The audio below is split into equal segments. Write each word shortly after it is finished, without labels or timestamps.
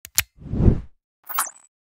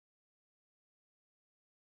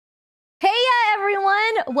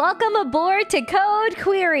Welcome aboard to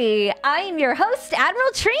Codequiry. I am your host,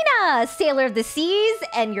 Admiral Trina, sailor of the seas,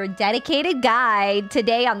 and your dedicated guide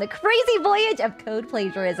today on the crazy voyage of code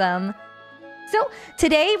plagiarism. So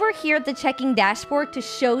today we're here at the checking dashboard to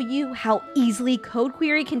show you how easily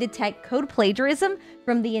Codequiry can detect code plagiarism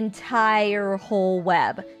from the entire whole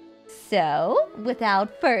web. So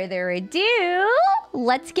without further ado,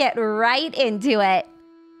 let's get right into it.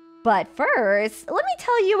 But first, let me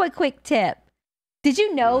tell you a quick tip. Did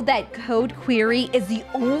you know that Codequiry is the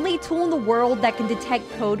only tool in the world that can detect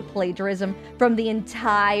code plagiarism from the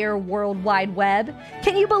entire World Wide Web?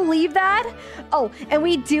 Can you believe that? Oh, and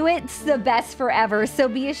we do it the best forever, so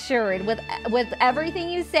be assured, with everything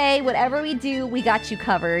you say, whatever we do, we got you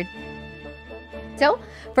covered. So,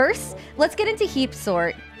 first, let's get into heap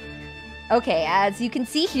sort. Okay, as you can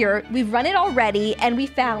see here, we've run it already, and we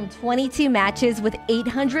found 22 matches with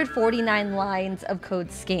 849 lines of code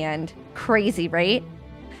scanned. Crazy, right?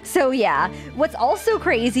 So yeah, what's also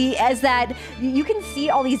crazy is that you can see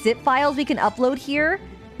all these zip files we can upload here,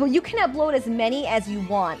 but you can upload as many as you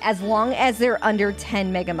want, as long as they're under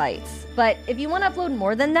 10 megabytes. But if you want to upload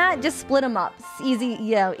more than that, just split them up. It's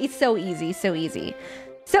easy, it's so easy, so easy.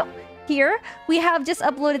 So here, we have just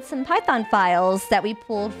uploaded some Python files that we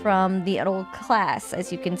pulled from the old class,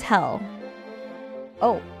 as you can tell.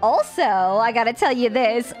 Oh, also, I gotta tell you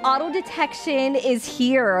this, auto detection is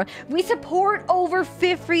here. We support over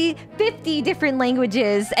 50 different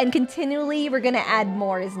languages, and continually we're gonna add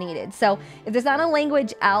more as needed. So if there's not a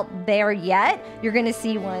language out there yet, you're gonna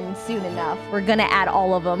see one soon enough. We're gonna add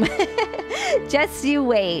all of them. Just you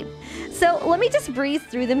wait. So let me just breeze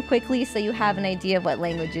through them quickly so you have an idea of what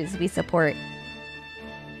languages we support.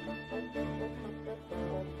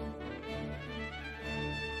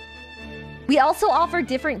 We also offer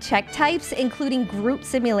different check types, including group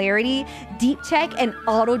similarity, deep check, and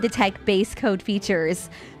auto detect base code features.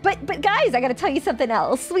 But guys, I gotta tell you something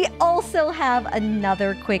else. We also have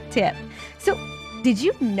another quick tip. So, did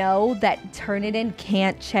you know that Turnitin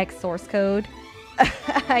can't check source code?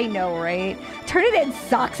 I know, right? Turnitin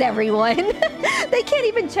sucks, everyone. They can't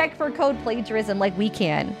even check for code plagiarism like we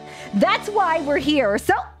can. That's why we're here.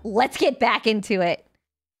 So, let's get back into it.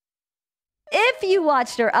 If you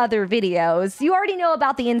watched our other videos, you already know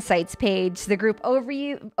about the insights page, the group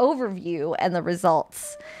overview, and the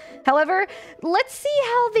results. However, let's see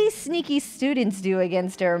how these sneaky students do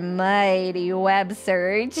against our mighty web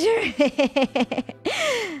search.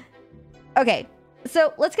 Okay,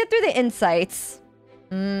 so let's get through the insights.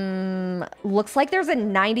 Looks like there's a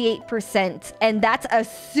 98%, and that's a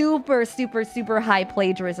super high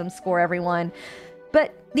plagiarism score, everyone.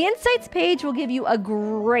 But the insights page will give you a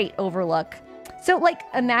great overlook. So, like,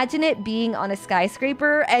 imagine it being on a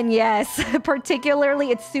skyscraper, and yes, particularly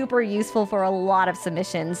it's super useful for a lot of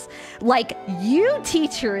submissions. Like you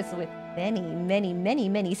teachers with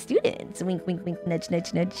many students. Wink, wink, wink, nudge,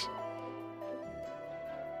 nudge, nudge.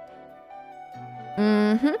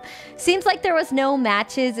 Seems like there was no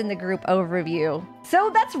matches in the group overview. So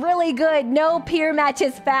that's really good. No peer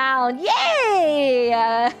matches found.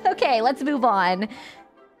 Yay! Okay, let's move on.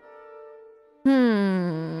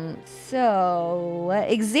 So,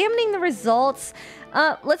 examining the results,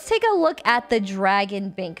 let's take a look at the Dragon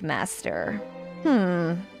Bank Master.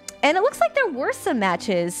 And it looks like there were some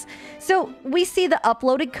matches. So, we see the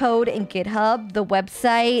uploaded code in GitHub, the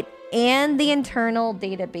website, and the internal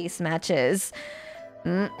database matches.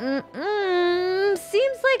 Seems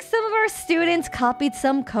like some of our students copied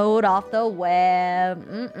some code off the web.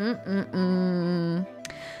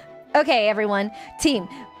 Okay, everyone. Team,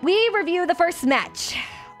 we review the first match.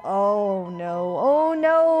 Oh no, oh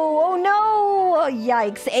no, oh no!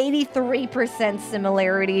 Yikes, 83%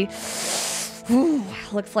 similarity. Whew,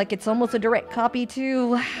 looks like it's almost a direct copy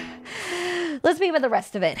too. Let's meet with the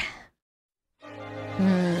rest of it.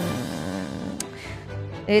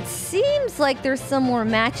 It seems like there's some more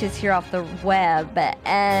matches here off the web,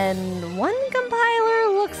 and one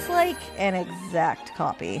compiler looks like an exact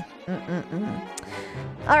copy.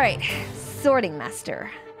 All right, sorting master.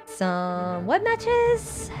 Some web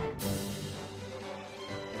matches.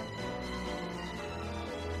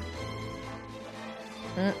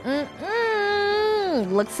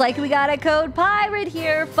 Looks like we got a code pirate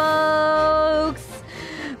here, folks.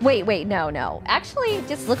 Wait, no. Actually, it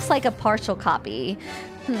just looks like a partial copy.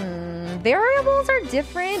 Variables are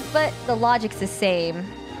different, but the logic's the same.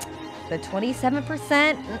 The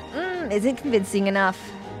 27% isn't convincing enough.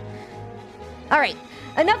 All right,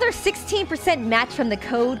 another 16% match from the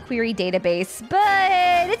Codequiry database,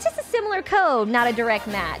 but it's just a similar code, not a direct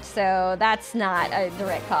match, so that's not a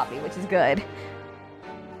direct copy, which is good.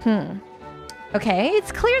 Okay,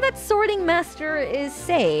 it's clear that sorting master is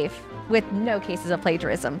safe, with no cases of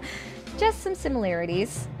plagiarism. Just some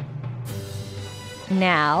similarities.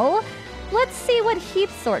 Now, let's see what heap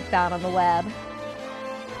sort found on the web.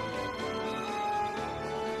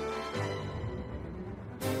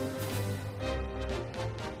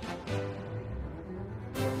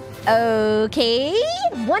 Okay,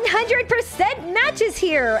 100% matches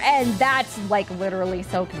here, and that's like literally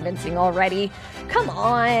so convincing already. Come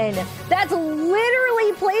on, that's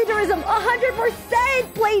literally plagiarism,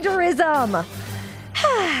 100% plagiarism.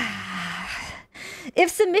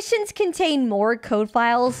 If submissions contain more code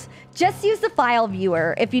files, just use the file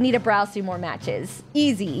viewer if you need to browse through more matches.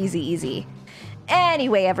 Easy, easy, easy.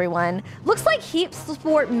 Anyway, everyone, looks like heap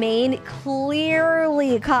sort main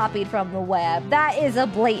clearly copied from the web. That is a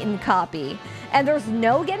blatant copy. And there's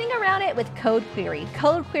no getting around it with Codequary.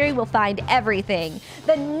 Codequary will find everything.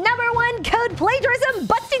 The #1 code plagiarism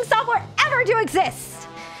busting software ever to exist.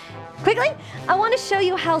 Quickly, I want to show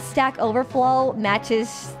you how Stack Overflow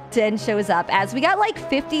matches and shows up, as we got like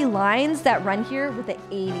 50 lines that run here with an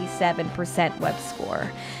 87% web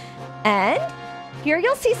score. And here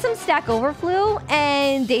you'll see some Stack Overflow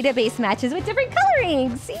and database matches with different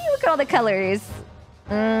colorings. See, look at all the colors.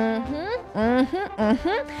 A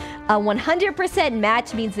 100%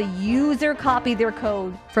 match means the user copied their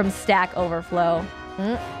code from Stack Overflow.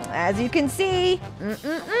 As you can see.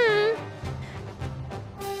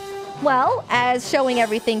 Well, as showing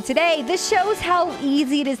everything today, this shows how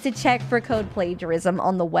easy it is to check for code plagiarism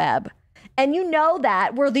on the web. And you know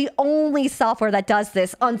that we're the only software that does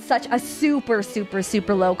this on such a super, super,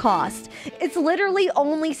 super low cost. It's literally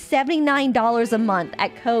only $79 a month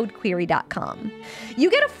at codequary.com. You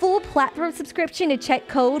get a full platform subscription to check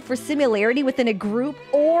code for similarity within a group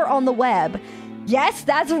or on the web. Yes,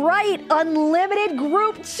 that's right, unlimited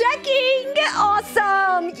group checking!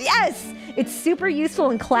 Awesome! Yes! It's super useful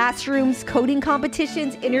in classrooms, coding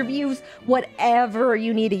competitions, interviews, whatever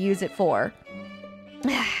you need to use it for.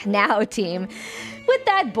 Now, team, with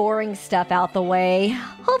that boring stuff out the way,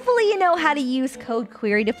 hopefully you know how to use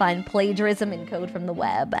Codequary to find plagiarism in code from the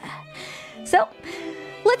web. So,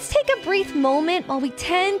 let's take a brief moment while we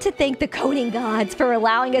tend to thank the coding gods for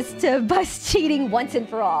allowing us to bust cheating once and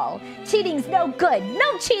for all. Cheating's no good,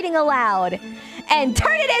 no cheating allowed. And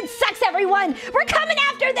Turnitin sucks, everyone! We're coming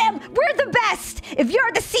after them! We're the best! If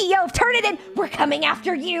you're the CEO of Turnitin, we're coming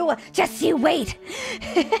after you! Just you wait!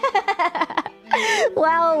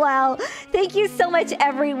 Wow. Thank you so much,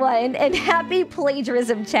 everyone, and happy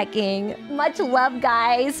plagiarism checking. Much love,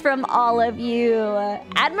 guys, from all of you.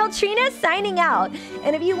 Admiral Trina signing out.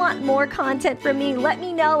 And if you want more content from me, let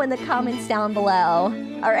me know in the comments down below.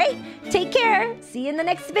 All right, take care. See you in the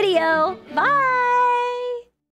next video. Bye!